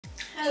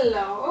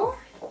Hello.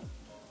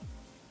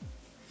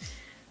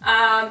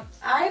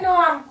 I know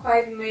I'm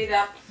quite made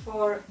up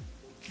for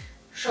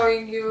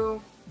showing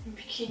you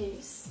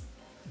bikinis,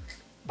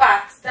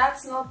 but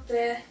that's not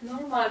the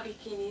normal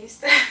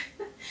bikinis.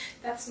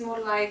 That's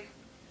more like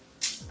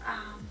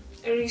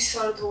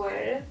resort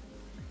wear,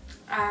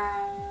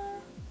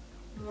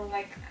 more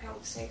like, I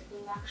would say,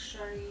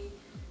 luxury,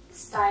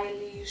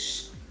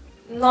 stylish,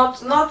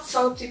 not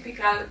so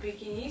typical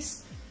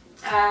bikinis.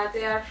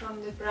 They are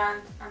from the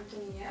brand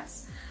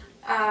Antoninias,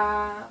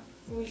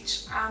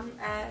 which I'm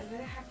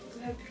very happy to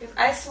have because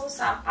I saw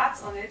some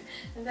ads on it,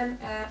 and then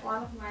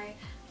one of my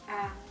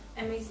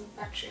amazing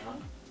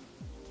Patreon,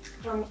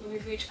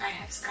 with which I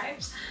have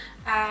Skypes,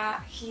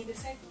 he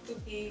decided to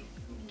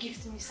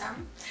gift me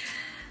some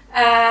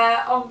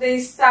of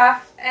this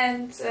stuff,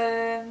 and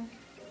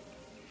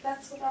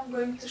that's what I'm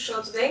going to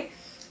show today.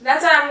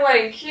 That's why I'm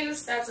wearing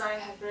heels, that's why I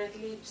have red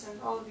lips and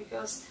all,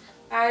 because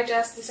I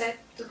just decided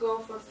to go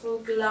for full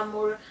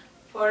glamour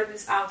for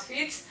this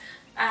outfit.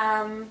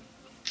 I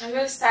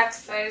will start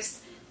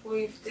first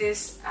with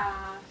this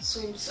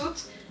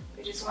swimsuit,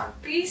 which is one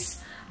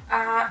piece.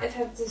 It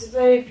has this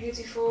very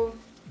beautiful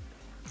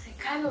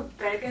kind of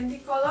burgundy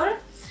color.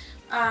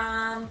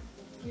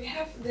 We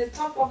have the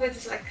top of it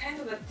is like kind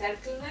of a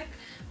turtleneck,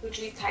 which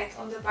we tied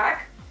on the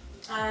back.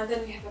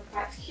 Then we have a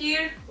part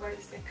here where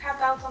it's the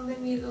cutout on the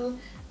middle,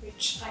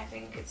 which I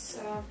think it's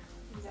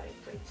very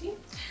pretty.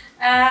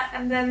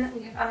 And then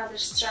we have another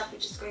strap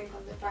which is going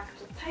on the back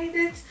to tie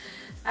it.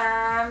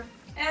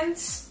 And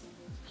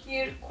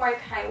here quite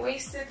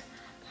high-waisted,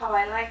 how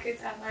I like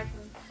it. I like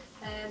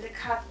the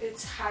cut,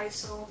 it's high,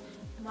 so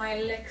my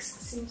legs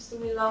seems to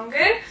be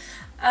longer.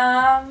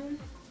 Yeah,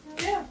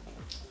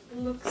 it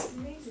looks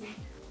amazing.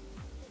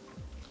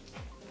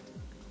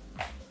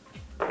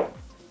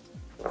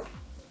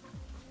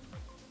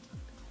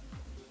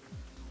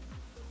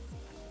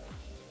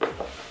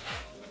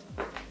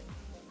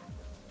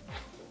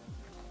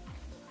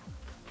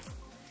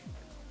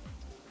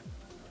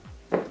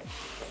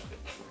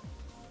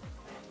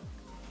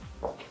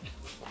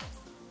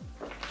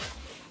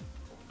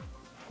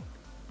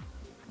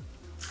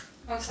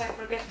 Also, I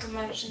forget to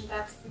mention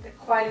that the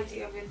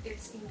quality of it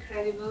is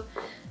incredible.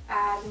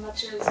 The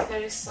material is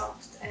very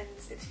soft and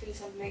it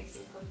feels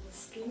amazing on the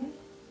skin.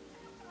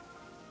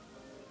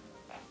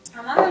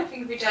 Another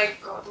thing which I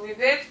got with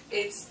it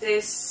is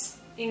this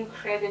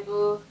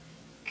incredible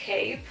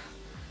cape.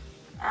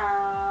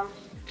 I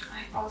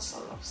also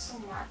love so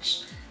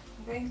much.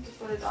 I'm going to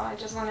put it on. I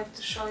just wanted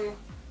to show you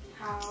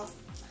how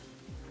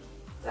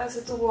does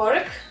it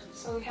work.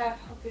 So we have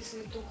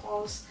obviously two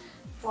holes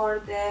for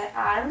the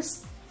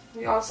arms.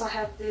 We also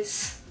have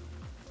these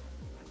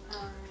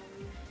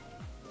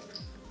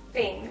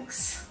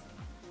things,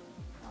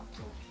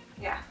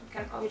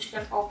 which you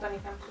can open, you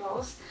can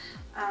close.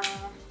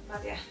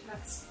 But yeah,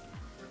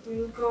 we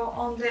will go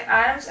on the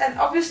arms, and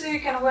obviously you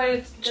can wear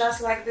it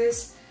just like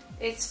this.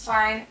 It's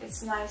fine,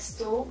 it's nice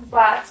too.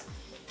 But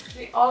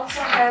we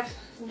also have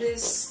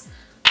this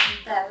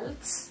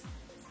belt,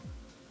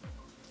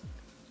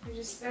 which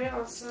is very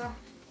also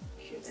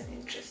cute and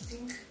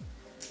interesting.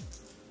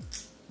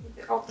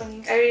 The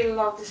opening, I really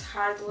love this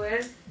hardware.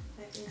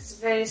 I think it's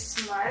very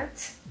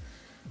smart,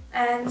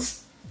 and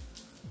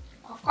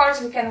of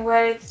course we can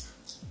wear it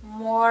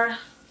more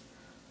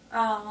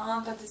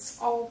that it's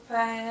open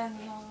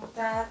and all of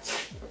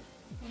that,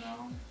 you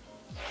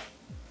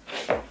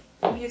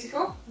know,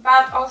 beautiful.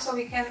 But also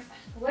we can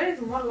wear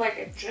it more like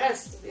a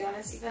dress, to be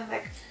honest, even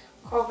like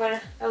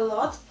cover a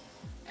lot.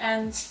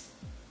 And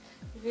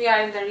if we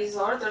are in the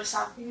resort or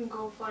something,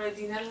 go for a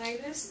dinner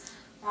like this,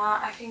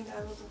 I think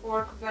that would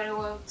work very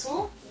well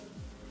too.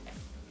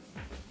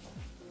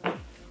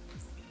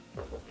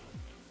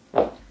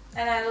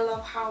 And I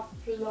love how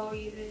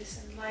flowy it is,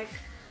 and like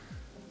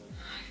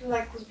I feel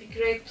like it would be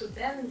great to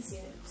dance in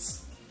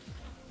it,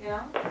 you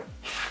know?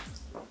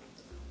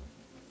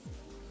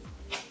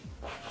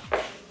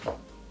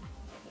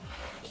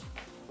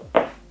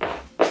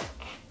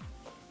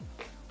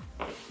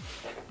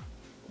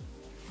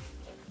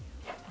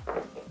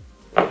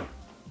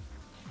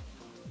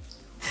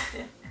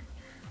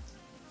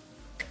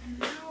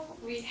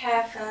 We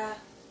have a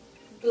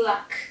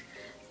black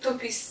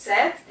two-piece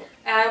set,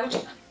 which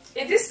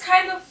it is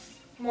kind of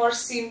more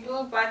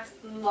simple, but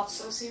not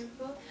so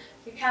simple.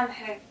 We can't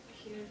have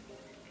here,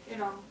 you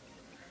know,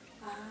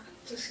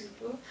 too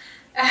simple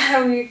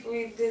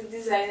with the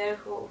designer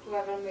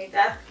whoever made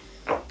that.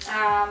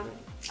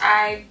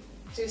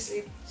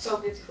 Seriously, so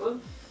beautiful.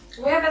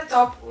 We have a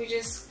top which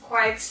is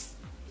quite,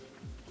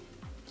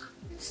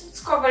 it's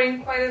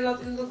covering quite a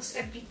lot. It looks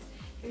a bit,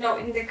 you know,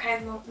 in the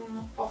kind of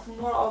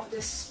more of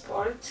the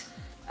sport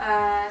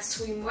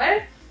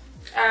swimwear,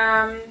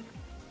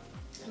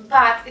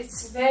 but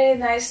it's very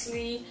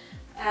nicely.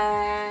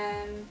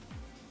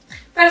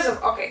 First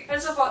of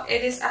all,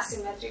 it is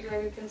asymmetric.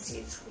 Like you can see,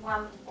 it's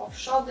one off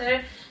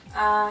shoulder.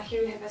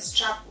 Here we have a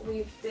strap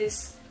with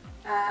this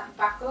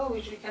buckle,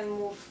 which we can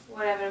move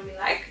wherever we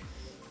like,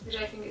 which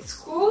I think is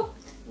cool.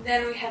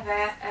 Then we have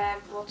a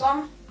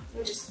bottom,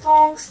 which is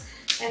tongs,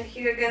 and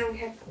here again we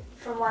have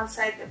from one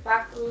side the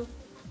buckle,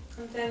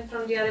 and then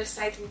from the other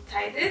side we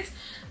tied it.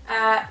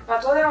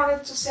 But what I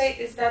wanted to say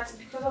is that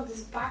because of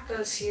these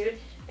buckles here,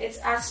 it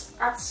adds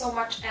so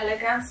much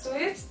elegance to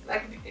it.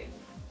 Like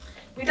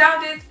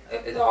without it,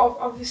 it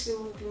obviously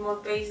would be more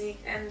basic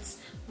and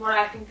more,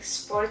 I think,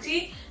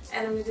 sporty.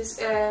 And with these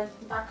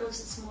buckles,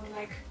 it's more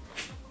like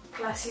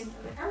classy and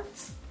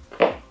elegant.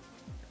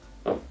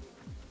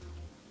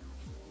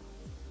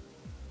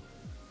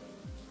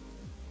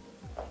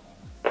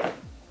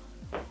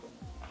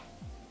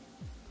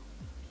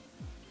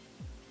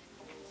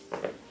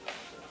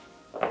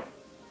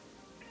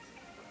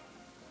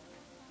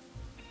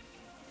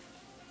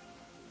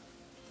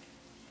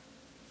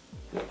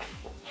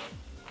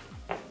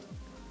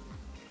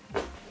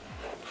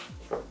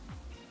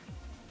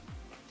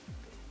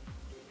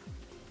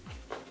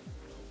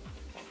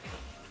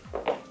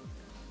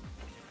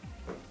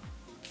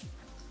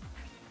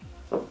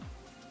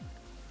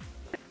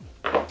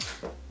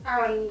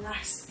 Our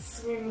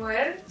last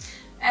swimwear,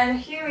 and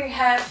here we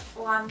have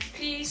one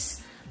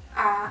piece,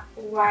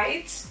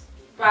 white,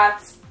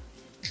 but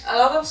a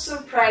lot of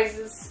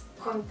surprises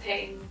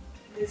contain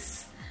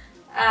this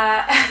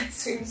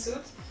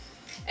swimsuit.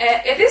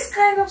 It is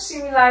kind of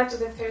similar to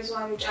the first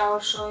one which I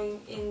was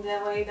showing, in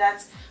the way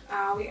that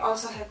we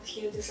also have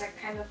here this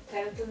like kind of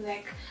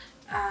turtleneck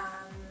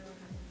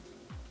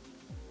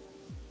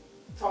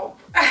top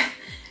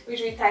which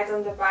we tied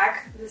on the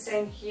back. The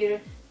same here,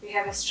 we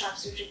have a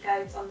straps which we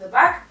tied on the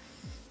back,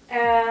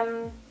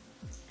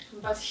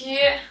 but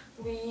here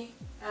we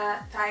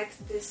tied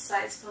this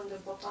sides from the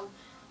bottom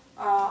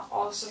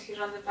also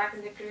here on the back.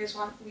 In the previous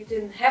one we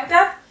didn't have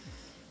that.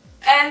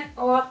 And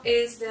what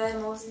is the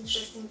most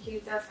interesting here,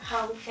 that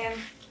how we can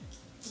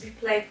be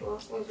playful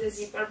with the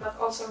zipper, but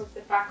also with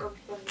the buckle,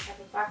 because we have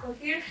a buckle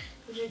here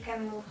which we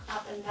can move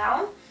up and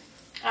down,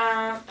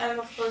 and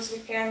of course we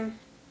can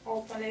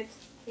open it.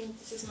 I think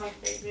this is my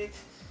favorite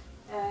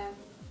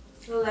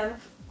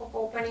length of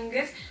opening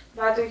it,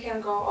 but we can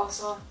go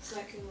also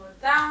slightly more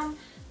down,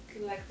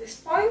 like this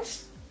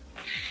point.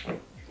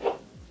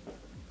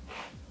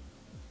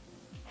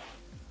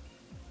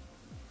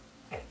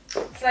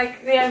 It's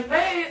like they are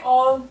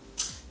all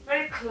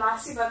very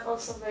classy, but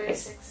also very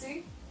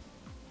sexy.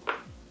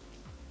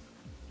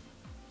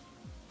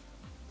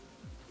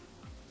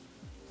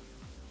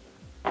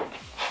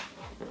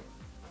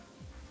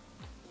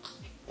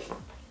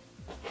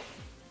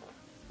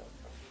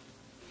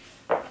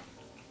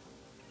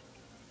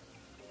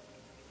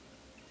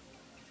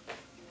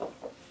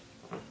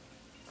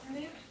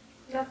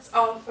 That's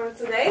all for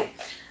today.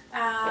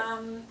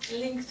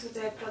 Link to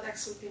the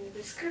products will be in the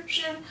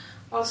description.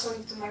 Also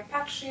link to my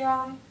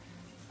Patreon,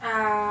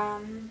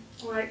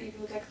 where if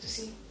you'd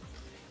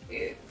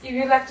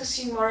like to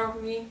see more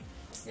of me,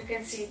 you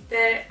can see it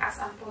there, as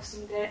I'm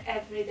posting there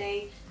every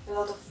day a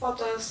lot of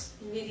photos,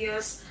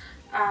 videos.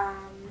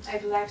 I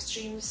do live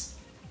streams.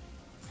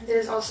 There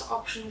is also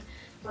option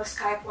for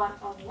Skype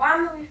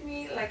one-on-one with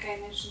me, like I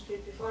mentioned here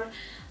before.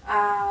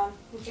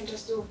 We can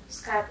just do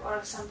Skype,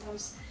 or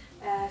sometimes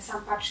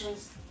some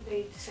Patreons,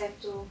 they decide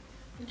to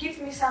give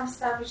me some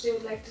stuff which they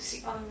would like to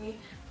see on me,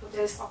 but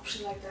there is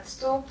option like that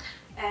too.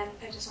 And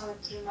I just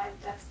wanted to remind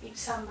that if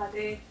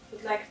somebody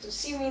would like to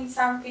see me in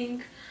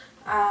something,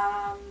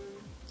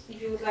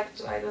 if you would like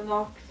to, I don't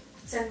know,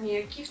 send me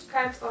a gift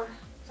card or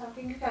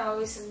something, you can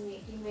always send me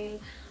an email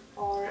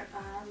or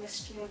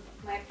message me on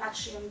my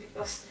Patreon,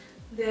 because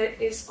there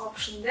is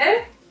option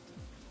there.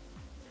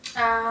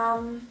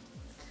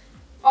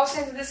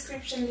 Also in the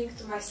description, link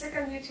to my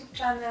second YouTube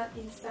channel,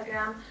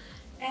 Instagram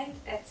and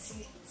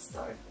Etsy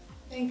store.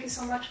 Thank you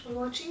so much for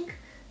watching.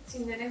 See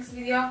you in the next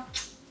video.